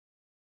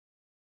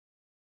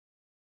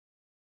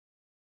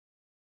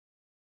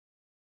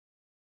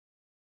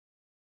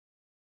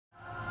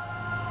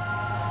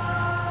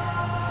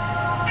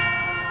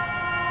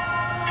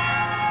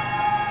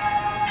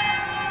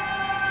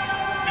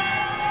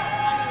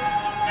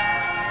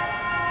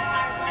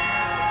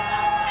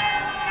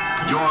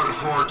Your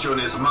fortune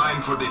is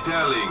mine for the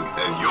telling,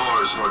 and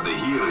yours for the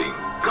hearing.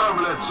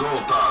 Come, let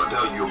Zoltar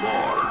tell you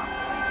more.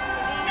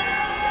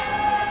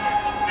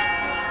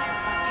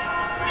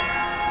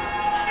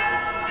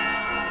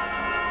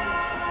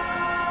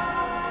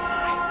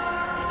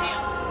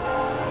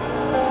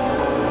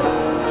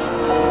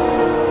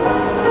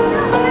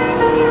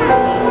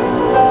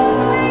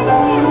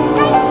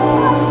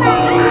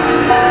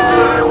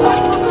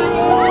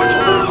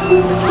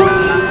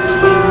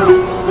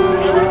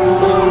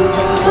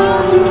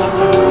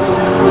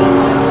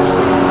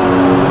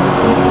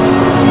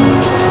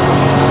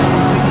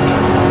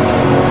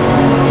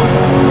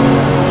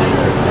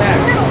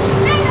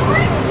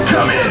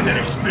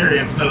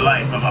 Experience the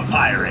life of a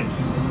pirate.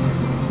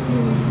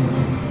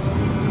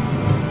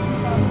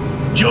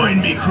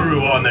 Join me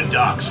crew on the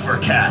docks for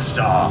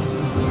cast-off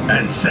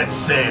and set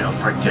sail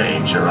for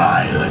Danger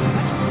Island.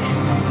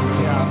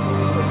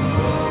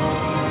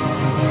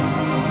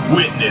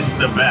 Witness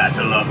the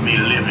battle of me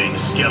living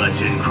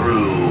skeleton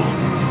crew.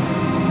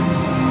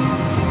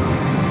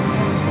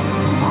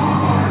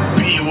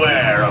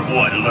 Beware of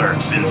what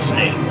lurks in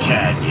Snake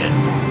Canyon.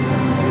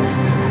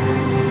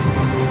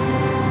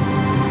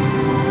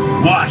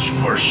 Watch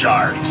for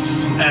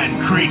sharks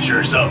and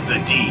creatures of the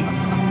deep.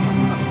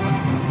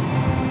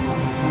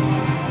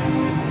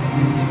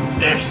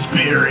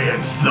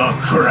 Experience the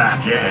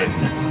Kraken.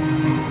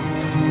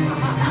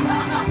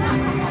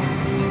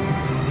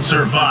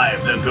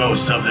 Survive the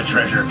ghosts of the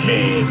treasure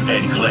cave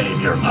and claim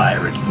your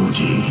pirate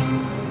booty.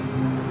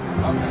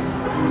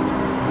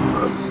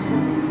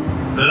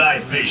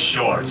 Life is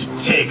short.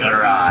 Take a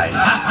ride.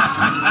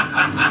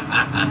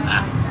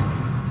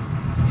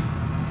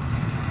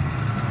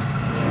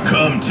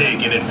 Come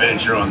take an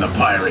adventure on the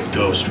Pirate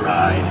Ghost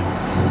Ride.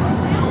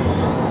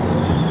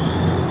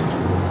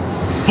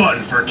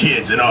 Fun for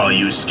kids and all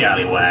you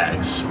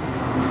scallywags.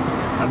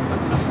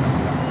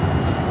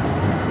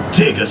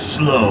 Take a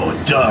slow,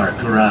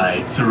 dark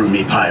ride through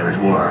me pirate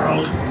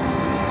world.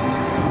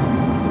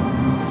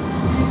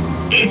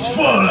 It's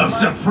full of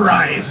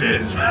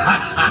surprises.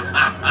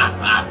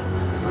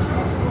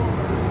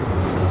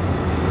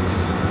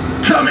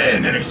 Come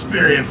in and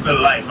experience the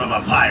life of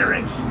a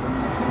pirate.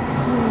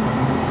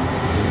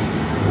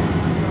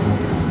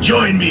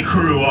 Join me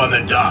crew on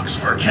the docks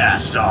for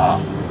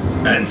cast-off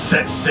and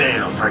set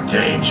sail for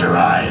Danger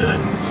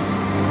Island.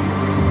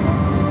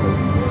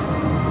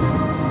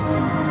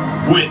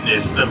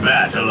 Witness the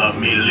battle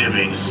of me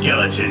living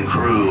skeleton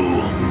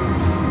crew.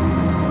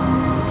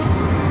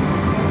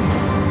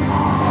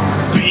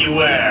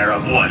 Beware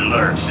of what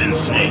lurks in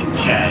Snake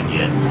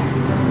Canyon.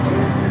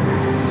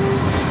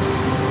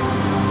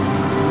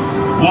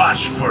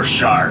 Watch for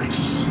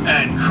sharks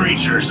and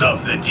creatures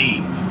of the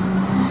deep.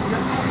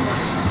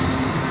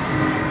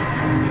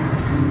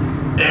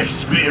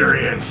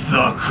 Experience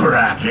the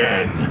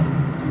Kraken.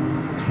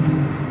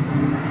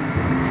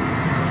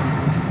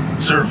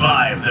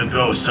 Survive the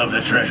ghosts of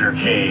the treasure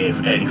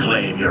cave and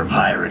claim your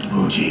pirate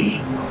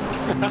booty.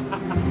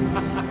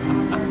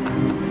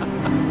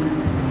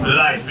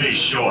 Life is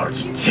short.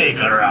 Take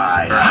a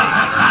ride.